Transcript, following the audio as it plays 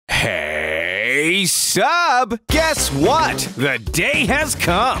Hey, sub! Guess what? The day has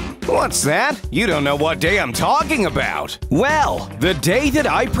come! What's that? You don't know what day I'm talking about. Well, the day that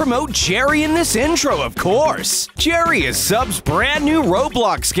I promote Jerry in this intro, of course. Jerry is Sub's brand new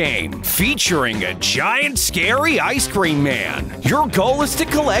Roblox game, featuring a giant scary ice cream man. Your goal is to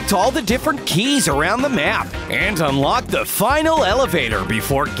collect all the different keys around the map and unlock the final elevator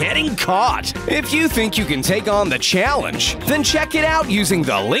before getting caught. If you think you can take on the challenge, then check it out using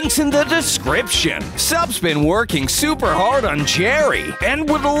the links in the description. Sub's been working super hard on Jerry and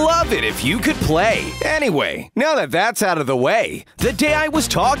would love it if you could play. Anyway, now that that's out of the way, the day I was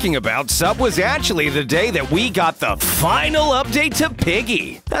talking about, Sub, was actually the day that we got the final update to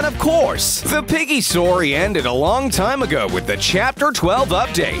Piggy. And of course, the Piggy story ended a long time ago with the Chapter 12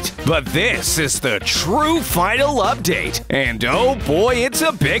 update. But this is the true final update. And oh boy, it's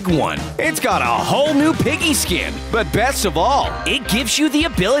a big one. It's got a whole new Piggy skin. But best of all, it gives you the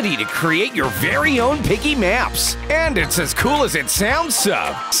ability to create your very own Piggy maps. And it's as cool as it sounds,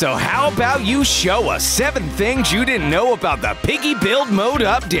 Sub. So how about you show us 7 things you didn't know about the Piggy Build Mode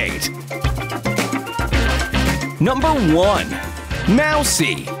update? Number 1.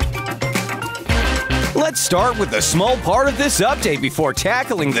 Mousy. Let's start with the small part of this update before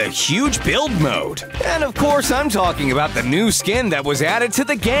tackling the huge build mode. And of course, I'm talking about the new skin that was added to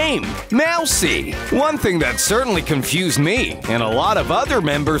the game, Mousy. One thing that certainly confused me, and a lot of other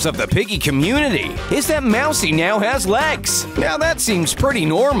members of the Piggy community, is that Mousy now has legs. Now that seems pretty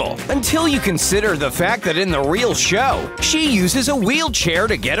normal, until you consider the fact that in the real show, she uses a wheelchair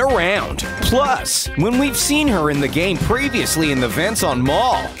to get around. Plus, when we've seen her in the game previously in the vents on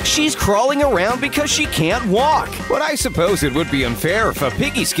Mall, she's crawling around because she can't walk. But I suppose it would be unfair if a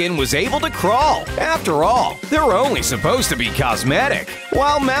Piggy skin was able to crawl. After all, they're only supposed to be cosmetic.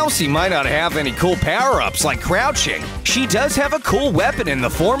 While Mousy might not have any cool power-ups like crouching, she does have a cool weapon in the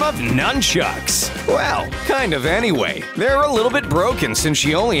form of nunchucks. Well, kind of anyway. They're a little bit broken since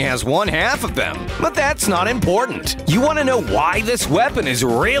she only has one half of them. But that's not important. You want to know why this weapon is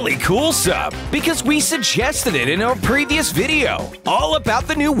really cool, Sub? Because we suggested it in our previous video, all about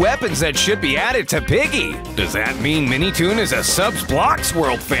the new weapons that should be added to Piggy. Does that mean Minitoon is a Sub's Blox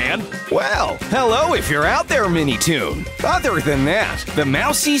World fan? Well, hello if you're out there, Minitoon. Other than that, the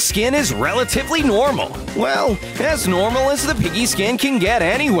Mousy skin is relatively normal. Well, as normal as the Piggy skin can get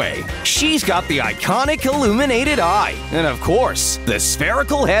anyway. She's got the iconic illuminated eye, and of course, the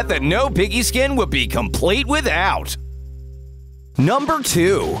spherical head that no Piggy skin would be complete without. Number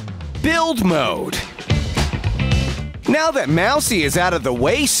 2. Build Mode. Now that Mousy is out of the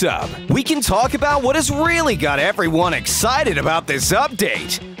way, Sub, we can talk about what has really got everyone excited about this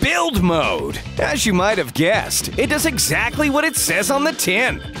update. Build Mode. As you might have guessed, it does exactly what it says on the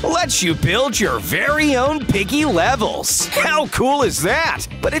tin. Lets you build your very own Piggy levels. How cool is that?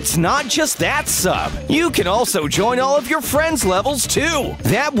 But it's not just that, Sub. You can also join all of your friends' levels too.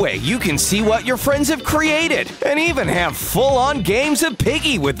 That way you can see what your friends have created and even have full-on games of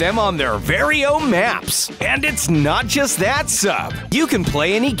Piggy with them on their very own maps. And it's not just that, Sub. You can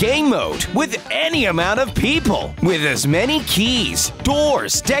play any game mode with any amount of people with as many keys,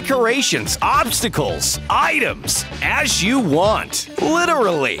 doors, decorations, obstacles, items as you want.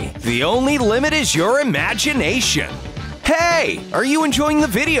 Literally, the only limit is your imagination. Hey, are you enjoying the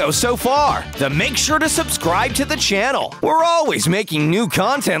video so far? Then make sure to subscribe to the channel. We're always making new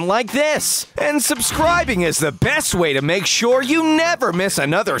content like this. And subscribing is the best way to make sure you never miss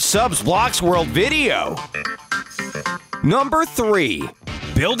another Sub's Blox World video. Number 3.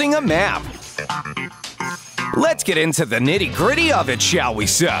 Building a map. Let's get into the nitty-gritty of it, shall we,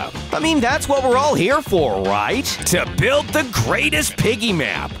 Sub? I mean, that's what we're all here for, right? To build the greatest Piggy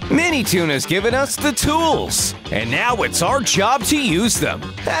map. Minitoon has given us the tools, and now it's our job to use them.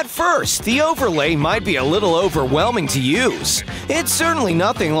 At first, the overlay might be a little overwhelming to use. It's certainly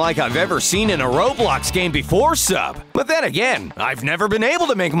nothing like I've ever seen in a Roblox game before, Sub. But then again, I've never been able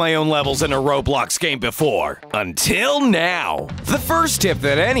to make my own levels in a Roblox game before. Until now. The first tip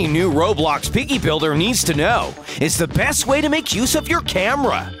that any new Roblox Piggy builder needs to know is the best way to make use of your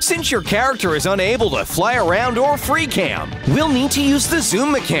camera. Since your character is unable to fly around or free cam, we'll need to use the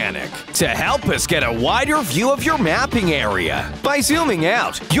zoom mechanic to help us get a wider view of your mapping area. By zooming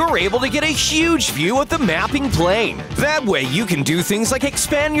out, you're able to get a huge view of the mapping plane. That way you can do things like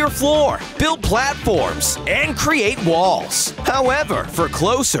expand your floor, build platforms, and create walls. However, for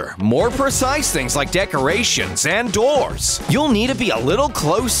closer, more precise things like decorations and doors, you'll need to be a little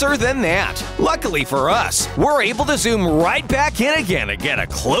closer than that. Luckily for us, we're able to zoom right back in again to get a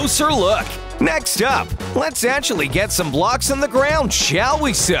closer look. Next up, let's actually get some blocks on the ground, shall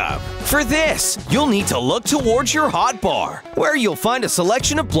we, sub? For this, you'll need to look towards your hotbar, where you'll find a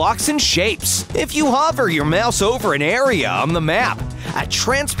selection of blocks and shapes. If you hover your mouse over an area on the map, a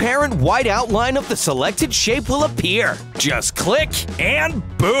transparent white outline of the selected shape will appear. Just click and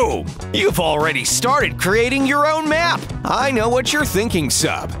boom! You've already started creating your own map. I know what you're thinking,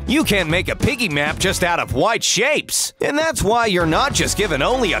 sub. You can't make a piggy map just out of white shapes. And that's why you're not just given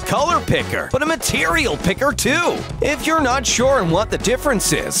only a color picker, but a material picker too. If you're not sure on what the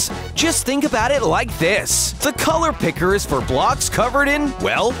difference is, just think about it like this. The color picker is for blocks covered in,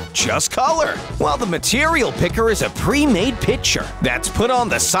 well, just color, while the material picker is a pre-made picture that's put on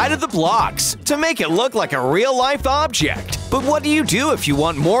the side of the blocks to make it look like a real-life object. But what do you do if you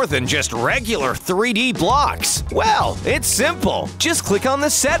want more than just regular 3D blocks? Well, it's simple. Just click on the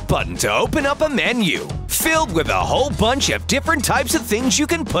Set button to open up a menu filled with a whole bunch of different types of things you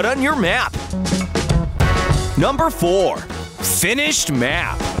can put on your map. Number 4. Finished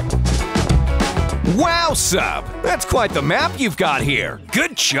map. Wow, sub! That's quite the map you've got here.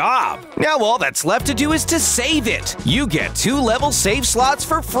 Good job! Now all that's left to do is to save it. You get 2 level save slots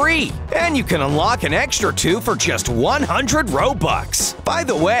for free, and you can unlock an extra 2 for just 100 Robux. By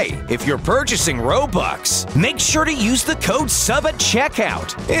the way, if you're purchasing Robux, make sure to use the code SUB at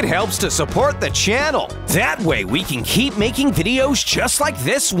checkout. It helps to support the channel. That way we can keep making videos just like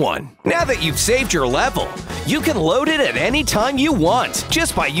this one. Now that you've saved your level, you can load it at any time you want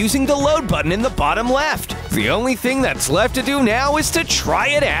just by using the load button in the bottom left. The only thing that's left to do now is to try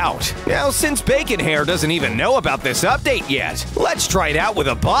it out. Now, since Bacon Hair doesn't even know about this update yet, let's try it out with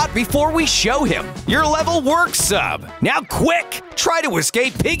a bot before we show him. Your level works, sub. Now quick! Try to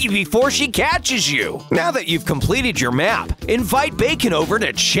escape Piggy before she catches you. Now that you've completed your map, invite Bacon over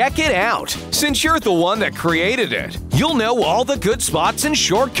to check it out. Since you're the one that created it, you'll know all the good spots and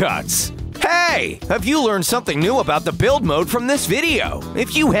shortcuts. Hey! Have you learned something new about the build mode from this video?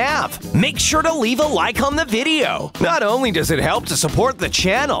 If you have, make sure to leave a like on the video. Not only does it help to support the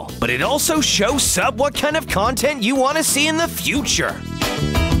channel, but it also shows sub what kind of content you want to see in the future.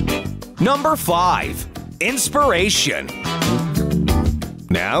 Number 5. Inspiration.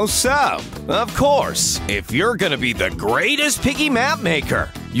 Now, sub, of course, if you're gonna be the greatest piggy map maker,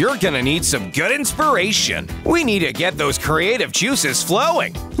 you're gonna need some good inspiration. We need to get those creative juices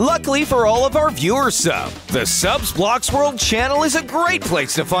flowing. Luckily for all of our viewers, sub, the Subs Blox World channel is a great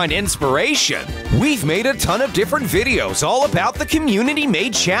place to find inspiration. We've made a ton of different videos all about the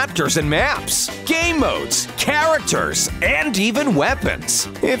community-made chapters and maps, game modes, characters, and even weapons.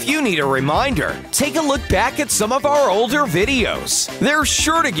 If you need a reminder, take a look back at some of our older videos. They're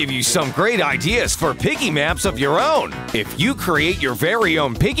sure to give you some great ideas for piggy maps of your own. If you create your very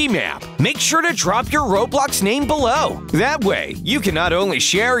own piggy map, make sure to drop your Roblox name below. That way, you can not only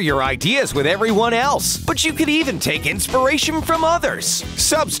share your ideas with everyone else, but you could even take inspiration from others.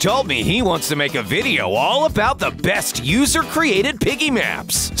 Subs told me he wants to make a video all about the best user-created piggy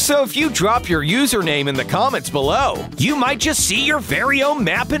maps. So if you drop your username in the comments below, you might just see your very own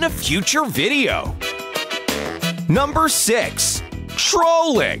map in a future video. Number 6.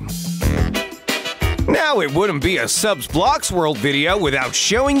 Trolling. Now, it wouldn't be a Subs Blox World video without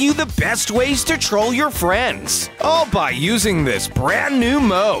showing you the best ways to troll your friends, all by using this brand new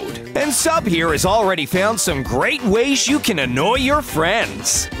mode. And Sub here has already found some great ways you can annoy your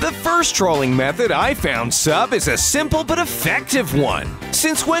friends. The first trolling method I found, Sub, is a simple but effective one.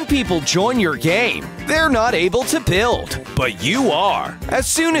 Since when people join your game, they're not able to build, but you are. As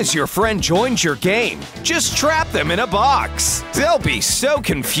soon as your friend joins your game, just trap them in a box. They'll be so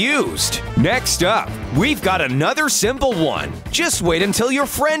confused. Next up, we've got another simple one. Just wait until your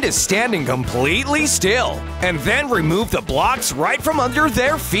friend is standing completely still, and then remove the blocks right from under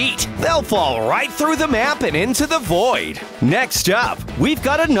their feet. They'll fall right through the map and into the void. Next up, we've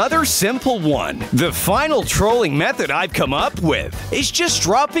got another simple one. The final trolling method I've come up with is just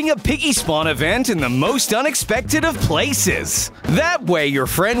dropping a piggy spawn event in the most unexpected of places. That way your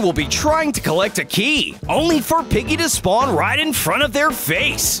friend will be trying to collect a key, only for Piggy to spawn right in front of their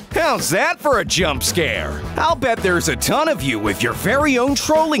face. How's that for a jump scare? I'll bet there's a ton of you with your very own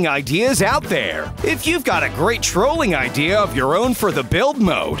trolling ideas out there. If you've got a great trolling idea of your own for the build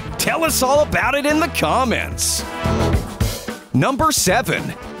mode, tell us all about it in the comments. Number 7.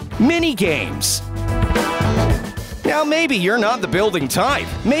 Minigames. Now, maybe you're not the building type,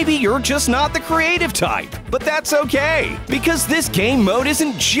 maybe you're just not the creative type, but that's okay, because this game mode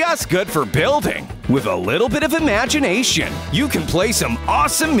isn't just good for building. With a little bit of imagination, you can play some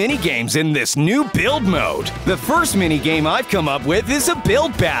awesome mini-games in this new build mode. The first mini-game I've come up with is a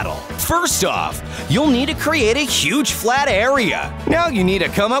build battle. First off, you'll need to create a huge flat area. Now you need to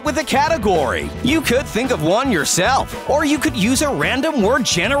come up with a category. You could think of one yourself, or you could use a random word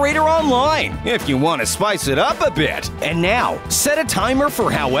generator online if you want to spice it up a bit. And now, set a timer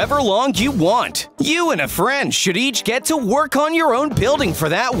for however long you want. You and a friend should each get to work on your own building for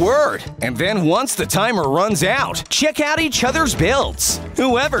that word. And then once the timer runs out, check out each other's builds.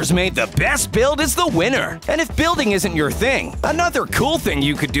 Whoever's made the best build is the winner. And if building isn't your thing, another cool thing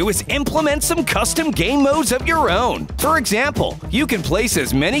you could do is implement some custom game modes of your own. For example, you can place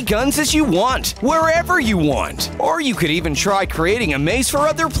as many guns as you want, wherever you want. Or you could even try creating a maze for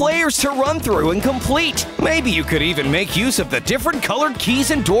other players to run through and complete. Maybe you could even make use of the different colored keys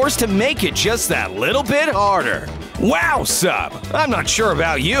and doors to make it just that little bit harder. Wow, sub! I'm not sure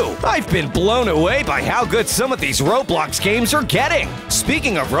about you. I've been blown away by how good some of these Roblox games are getting.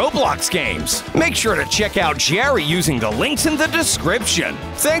 Speaking of Roblox games, make sure to check out Jerry using the links in the description.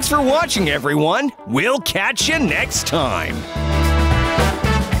 Thanks for watching, everyone. We'll catch you next time.